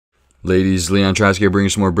Ladies, Leon Trotsky here bringing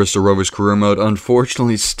some more Bristol Rovers career mode.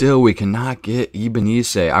 Unfortunately, still, we cannot get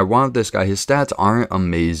Ibanez. I want this guy. His stats aren't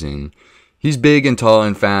amazing. He's big and tall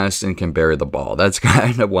and fast and can bury the ball. That's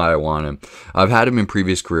kind of why I want him. I've had him in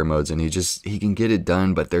previous career modes, and he can get it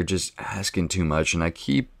done, but they're just asking too much, and I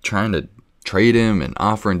keep trying to trade him and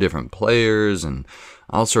offering different players and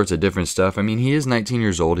all sorts of different stuff. I mean, he is 19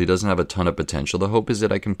 years old. He doesn't have a ton of potential. The hope is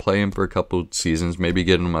that I can play him for a couple seasons, maybe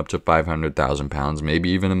get him up to 500,000 pounds, maybe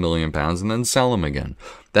even £1,000,000, and then sell him again.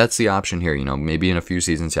 That's the option here. Maybe in a few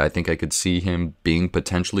seasons, I think I could see him being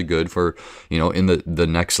potentially good for, in the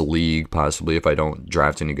next league, possibly, if I don't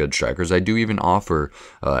draft any good strikers. I do even offer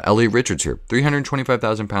Elliot Richards here.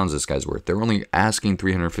 325,000 pounds this guy's worth. They're only asking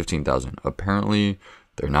 315,000. Apparently,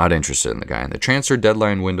 they're not interested in the guy. And the transfer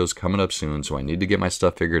deadline window's coming up soon, so I need to get my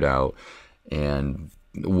stuff figured out. And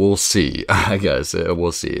we'll see, I guess.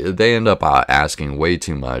 We'll see. They end up asking way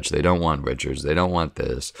too much. They don't want Richards. They don't want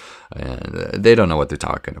this. And they don't know what they're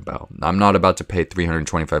talking about. I'm not about to pay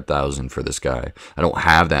 $325,000 for this guy. I don't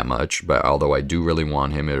have that much, but although I do really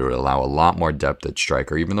want him, it would allow a lot more depth at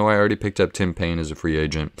striker, even though I already picked up Tim Payne as a free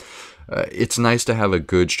agent. It's nice to have a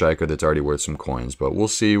good striker that's already worth some coins, but we'll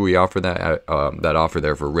see. We offer that offer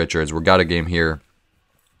there for Richards. We've got a game here.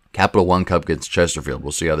 Capital One Cup against Chesterfield.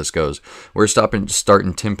 We'll see how this goes. We're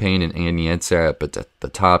starting Tim Payne and Andy Edsap at the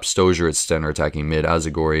top, Stozier at center attacking mid,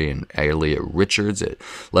 Azagori and Elliot Richards at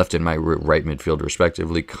left and right midfield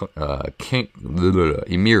respectively.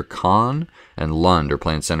 Emir Khan and Lund are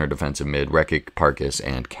playing center defensive mid, Rekic, Parkis,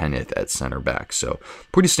 and Kenneth at center back. So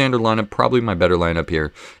pretty standard lineup, probably my better lineup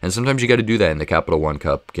here. And sometimes you got to do that in the Capital One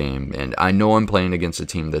Cup game. And I know I'm playing against a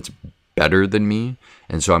team that's better than me,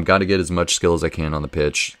 and so I've got to get as much skill as I can on the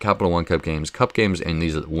pitch. Capital One Cup games in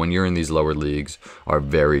these, when you're in these lower leagues, are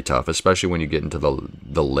very tough, especially when you get into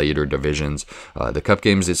the later divisions. The cup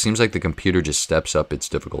games, it seems like the computer just steps up its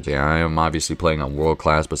difficulty. I am obviously playing on world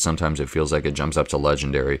class, but sometimes it feels like it jumps up to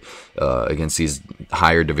legendary against these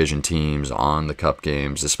higher division teams on the cup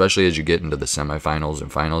games, especially as you get into the semifinals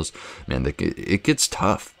and finals. Man, it gets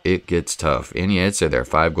tough. It gets tough. And yeah, it's there,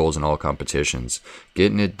 5 goals in all competitions.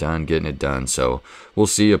 Getting it done. So we'll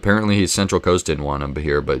see. Apparently, he's Central Coast didn't want him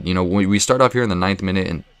here, but we start off here in the 9th minute,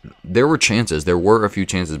 and there were chances. There were a few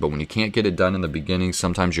chances, but when you can't get it done in the beginning,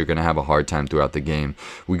 sometimes you're going to have a hard time throughout the game.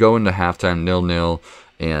 We go into halftime 0-0.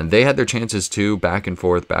 And they had their chances too, back and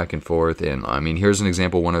forth. And I mean, here's an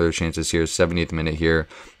example. One of their chances here, 70th minute here.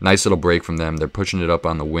 Nice little break from them. They're pushing it up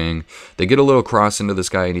on the wing. They get a little cross into this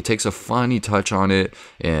guy, and he takes a funny touch on it,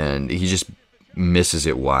 and he just misses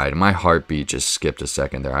it wide. My heartbeat just skipped a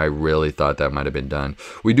second there. I really thought that might have been done.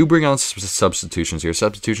 We do bring out substitutions here.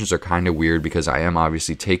 Substitutions are kind of weird because I am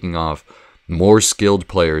obviously taking off more skilled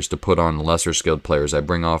players to put on lesser skilled players. I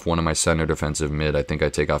bring off one of my center defensive mid. I think I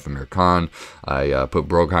take off Amir Khan. I put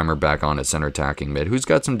Brogheimer back on at center attacking mid, who's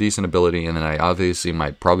got some decent ability. And then I obviously,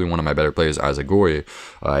 probably one of my better players, Azagori,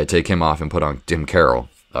 I take him off and put on Tim Carroll,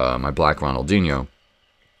 my black Ronaldinho.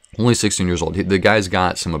 Only 16 years old. The guy's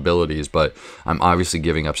got some abilities, but I'm obviously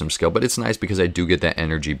giving up some skill. But it's nice because I do get that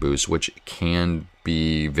energy boost, which can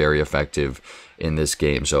be very effective in this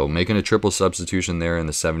game. So making a triple substitution there in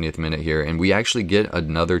the 70th minute here, and we actually get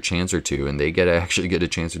another chance or two, and they actually get a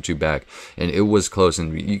chance or two back, and it was close.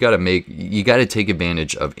 And you got to take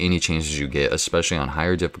advantage of any chances you get, especially on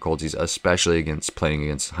higher difficulties, especially playing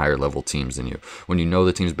against higher level teams than you. When you know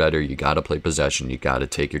the team's better, you got to play possession, you got to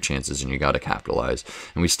take your chances, and you got to capitalize.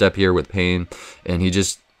 And we step here with Payne, and he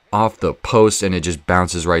just off the post, and it just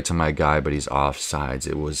bounces right to my guy, but he's offsides.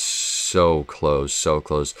 It was so close,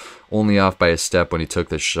 only off by a step when he took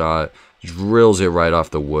the shot. Drills it right off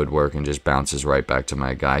the woodwork and just bounces right back to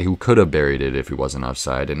my guy, who could have buried it if he wasn't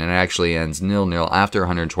offside. And it actually ends 0-0 after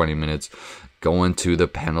 120 minutes, going to the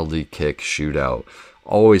penalty kick shootout.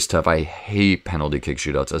 Always tough. I hate penalty kick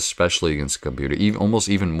shootouts, especially against a computer. Almost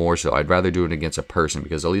even more so. I'd rather do it against a person,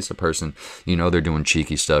 because at least a person, they're doing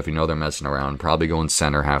cheeky stuff. They're messing around, probably going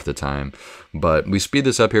center half the time. But we speed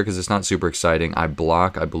this up here because it's not super exciting. I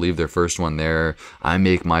block, I believe, their first one there. I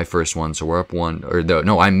make my first one, so we're up one.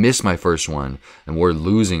 No, I miss my first one, and we're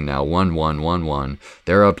losing now. 1-1, 1-1.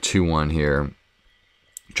 They're up 2-1 here.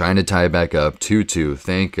 Trying to tie it back up, 2-2.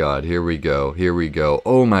 Thank God. Here we go.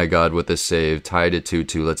 Oh my God, with the save. Tied at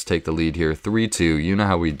 2-2. Let's take the lead here. 3-2. You know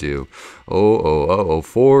how we do.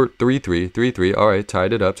 3-3. All right,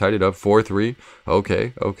 tied it up. 4-3.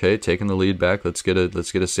 Okay. Taking the lead back. Let's get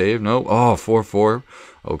a save. No. 4-4.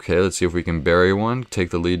 Okay, let's see if we can bury one.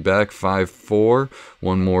 Take the lead back. 5-4.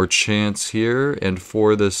 One more chance here, and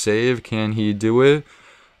for the save, can he do it?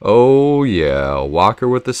 Oh yeah, Walker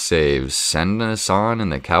with the save, sending us on in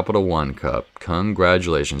the Capital One Cup.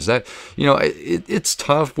 Congratulations. That, it's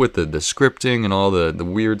tough with the scripting and all the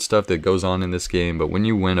weird stuff that goes on in this game, but when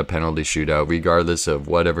you win a penalty shootout, regardless of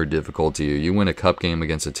whatever difficulty you win a cup game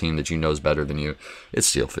against a team that you know is better than you, it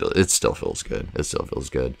still feels good. It still feels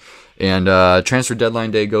good. And transfer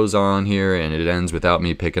deadline day goes on here, and it ends without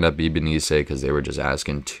me picking up Ibanez because they were just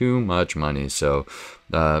asking too much money. So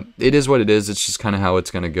it is what it is. It's just kind of how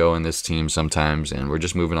it's going to go in this team sometimes. And we're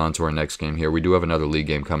just moving on to our next game here. We do have another league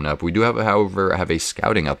game coming up. We do have, however, have a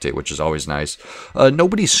scouting update, which is always nice.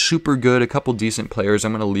 Nobody's super good. A couple decent players.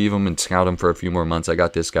 I'm going to leave them and scout them for a few more months. I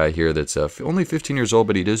got this guy here that's only 15 years old,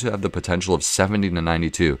 but he does have the potential of 70 to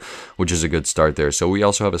 92, which is a good start there. So we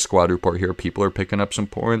also have a squad report here. People are picking up some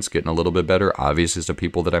points, getting a little bit better. Obviously, it's the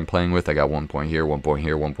people that I'm playing with. I got 1 point here, 1 point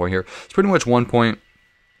here, 1 point here. It's pretty much 1 point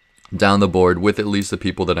down the board with at least the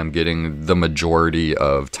people that I'm getting the majority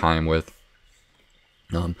of time with.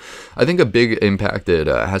 I think a big impact that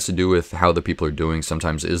has to do with how the people are doing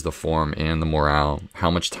sometimes is the form and the morale, how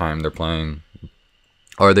much time they're playing.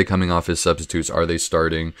 Are they coming off as substitutes? Are they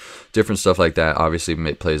starting? Different stuff like that obviously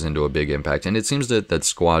plays into a big impact. And it seems that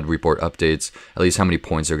squad report updates, at least how many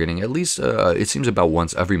points they're getting, at least it seems about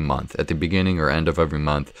once every month. At the beginning or end of every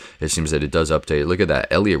month, it seems that it does update. Look at that.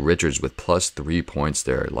 Elliot Richards with +3 points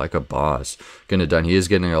there, like a boss. Getting it done. He is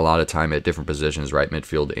getting a lot of time at different positions, right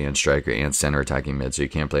midfield and striker and center attacking mid, so you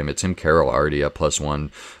can't play him. Tim Carroll already up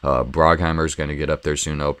 +1. Brogheimer's going to get up there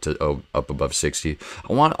soon, up above 60.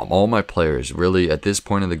 I want all my players, really, at this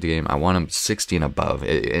point in the game, I want them 60 and above,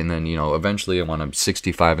 and then eventually I want them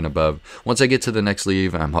 65 and above. Once I get to the next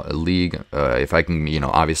league, if I can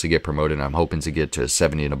obviously get promoted, I'm hoping to get to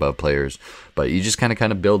 70 and above players. But you just kind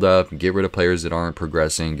of build up, get rid of players that aren't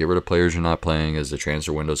progressing, get rid of players you're not playing as the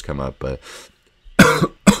transfer windows come up. But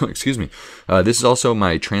excuse me. This is also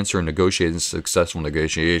my transfer successful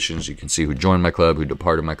negotiations. You can see who joined my club, who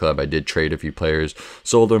departed my club. I did trade a few players,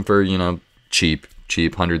 sold them for cheap,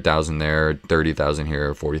 100,000 there, 30,000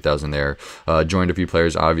 here, 40,000 there. Joined a few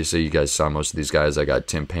players. Obviously, you guys saw most of these guys. I got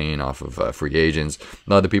Tim Payne off of free agents. A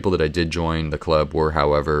lot of the people that I did join the club were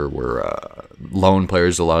loan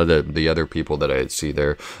players. A lot of the other people that I see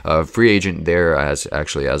there. Free agent there as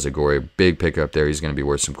Azagori, big pickup there. He's going to be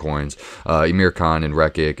worth some coins. Emir Khan and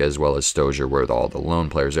Rekic as well as Stozier were all the loan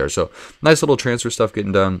players there. So nice little transfer stuff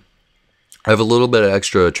getting done. I have a little bit of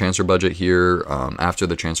extra transfer budget here after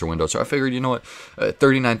the transfer window, so I figured,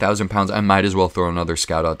 39,000 pounds, I might as well throw another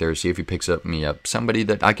scout out there, see if he picks me up somebody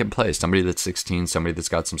that I can play, somebody that's 16, somebody that's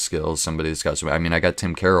got some skills, somebody that's got some. I mean, I got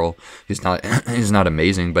Tim Carroll. He's not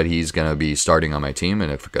amazing, but he's gonna be starting on my team in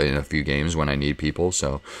a few games when I need people.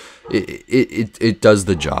 So it does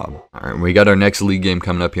the job. All right, we got our next league game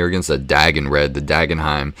coming up here against the Dagen Red, the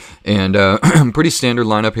Dagenheim, and pretty standard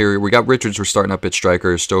lineup here. We got Richards. We're starting up at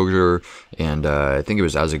striker, Stozier, and I think it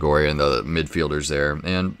was Azagori and the midfielders there.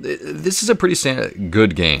 And this is a pretty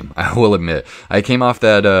good game, I will admit. I came off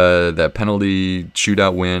that penalty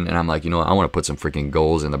shootout win, and I'm like, I want to put some freaking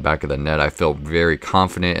goals in the back of the net. I felt very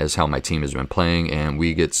confident as how my team has been playing, and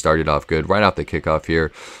we get started off good right off the kickoff here.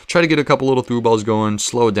 Try to get a couple little through balls going,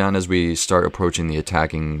 slow it down as we start approaching the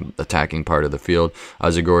attacking part of the field.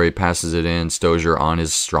 Azagori passes it in. Stozier on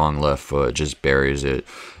his strong left foot just buries it.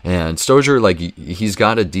 And Stozier, he's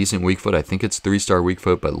got a decent weak foot. I think it's 3-star weak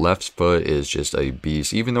foot, but left foot is just a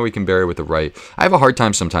beast. Even though he can bury with the right, I have a hard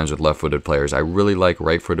time sometimes with left-footed players. I really like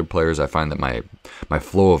right-footed players. I find that my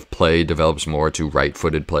flow of play develops more to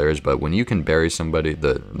right-footed players. But when you can bury somebody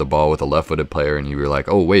the ball with a left-footed player, and you're like,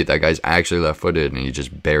 oh wait, that guy's actually left-footed, and he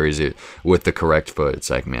just buries it with the correct foot, it's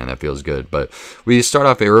like, man, that feels good. But we start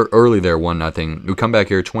off early there, 1-0. We come back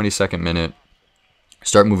here, 22nd minute.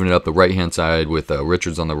 Start moving it up the right-hand side with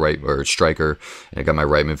Richards on the right, or striker. And I got my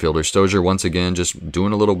right midfielder, Stozier, once again, just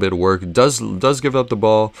doing a little bit of work. Does give up the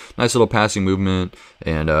ball. Nice little passing movement.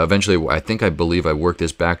 And eventually, I believe I worked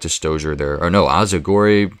this back to Stozier there. Or no,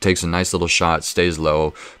 Azagori takes a nice little shot, stays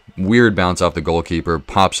low. Weird bounce off the goalkeeper,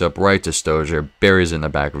 pops up right to Stozier, buries it in the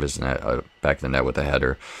back of his net, back of the net with a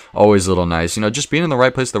header. Always a little nice, just being in the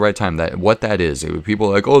right place at the right time. What that is, people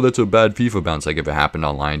are like, oh, that's a bad FIFA bounce. Like if it happened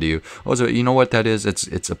online to you, so you know what that is?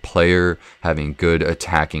 It's a player having good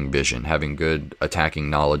attacking vision, having good attacking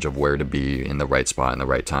knowledge of where to be in the right spot in the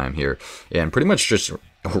right time here. And pretty much just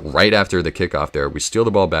right after the kickoff there, we steal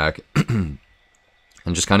the ball back.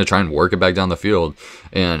 And just kind of try and work it back down the field.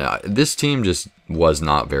 And this team just was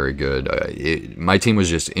not very good. My team was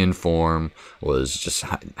just in form,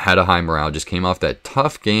 had a high morale, just came off that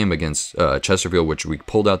tough game against Chesterfield, which we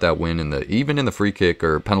pulled out that win even in the free kick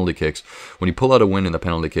or penalty kicks. When you pull out a win in the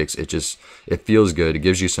penalty kicks, it feels good. It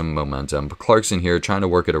gives you some momentum. But Clarkson here trying to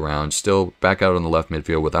work it around, still back out on the left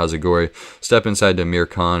midfield with Azagori. Step inside to Amir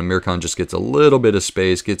Khan. Amir Khan just gets a little bit of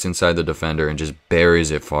space, gets inside the defender, and just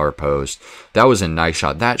buries it far post. That was a nice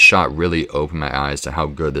shot. That shot really opened my eyes to how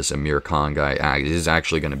good this Amir Khan guy is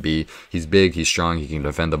actually going to be. He's big, he's strong, he can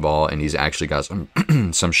defend the ball, and he's actually got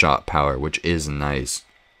some shot power, which is nice.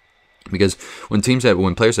 Because when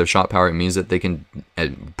players have shot power, it means that they can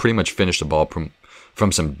pretty much finish the ball from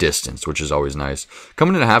some distance, which is always nice.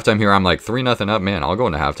 Coming into halftime here, I'm like 3-0 up. Man, I'll go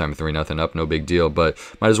into halftime 3-0 up, no big deal, but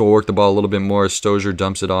might as well work the ball a little bit more. Stozier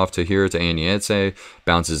dumps it off to Anietse,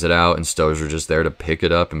 bounces it out, and Stozier just there to pick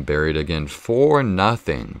it up and bury it again.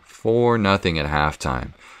 4-0. 4-0 at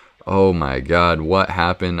halftime. Oh my God, what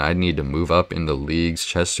happened? I need to move up in the leagues.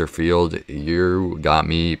 Chesterfield, you got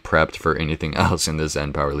me prepped for anything else in this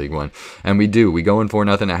N Power League One. And we do. We go in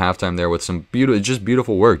 4-0 at halftime there with some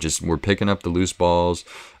beautiful work. We're picking up the loose balls,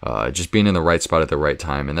 just being in the right spot at the right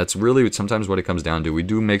time. And that's really sometimes what it comes down to. We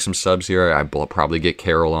do make some subs here. I probably get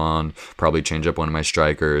Carroll on, probably change up one of my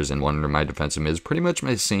strikers and one of my defensive mids. Pretty much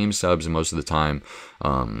my same subs most of the time.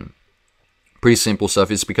 Pretty simple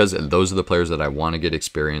stuff. It's because those are the players that I want to get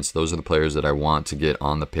experience. Those are the players that I want to get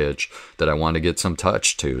on the pitch, that I want to get some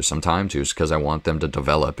touch to, some time to, because I want them to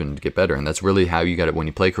develop and get better. And that's really how you got it when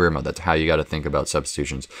you play career mode. That's how you got to think about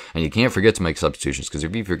substitutions. And you can't forget to make substitutions, because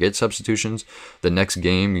if you forget substitutions, the next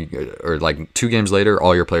game or like 2 games later,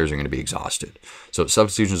 all your players are going to be exhausted. So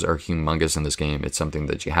substitutions are humongous in this game. It's something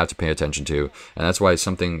that you have to pay attention to. And that's why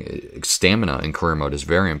stamina in career mode is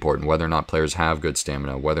very important. Whether or not players have good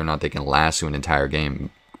stamina, whether or not they can last through an entire game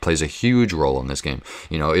plays a huge role in this game.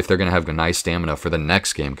 If they're going to have a nice stamina for the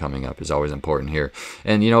next game coming up is always important here.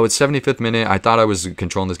 And, it's 75th minute. I thought I was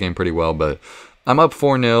controlling this game pretty well, but I'm up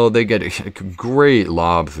 4-0. They get a great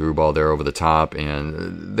lob through ball there over the top,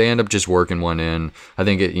 and they end up just working one in. I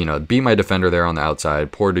think it, beat my defender there on the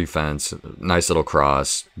outside. Poor defense. Nice little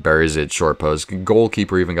cross. Buries it, short post.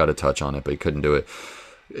 Goalkeeper even got a touch on it, but he couldn't do it.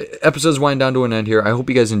 Episode's winding down to an end here. I hope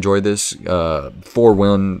you guys enjoyed this.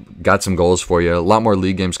 4-1, got some goals for you. A lot more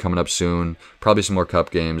league games coming up soon. Probably some more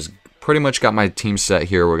cup games. Pretty much got my team set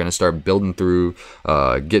here. We're going to start building through,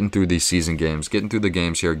 getting through these season games, getting through the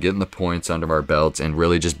games here, getting the points under our belts, and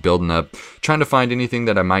really just building up, trying to find anything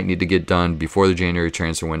that I might need to get done before the January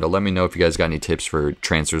transfer window. Let me know if you guys got any tips for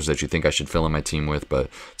transfers that you think I should fill in my team with, but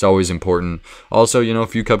it's always important. Also, a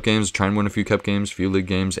few cup games, try and win a few cup games, a few league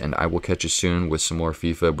games, and I will catch you soon with some more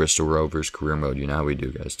FIFA Bristol Rovers career mode. You know how we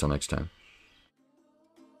do, guys. Till next time.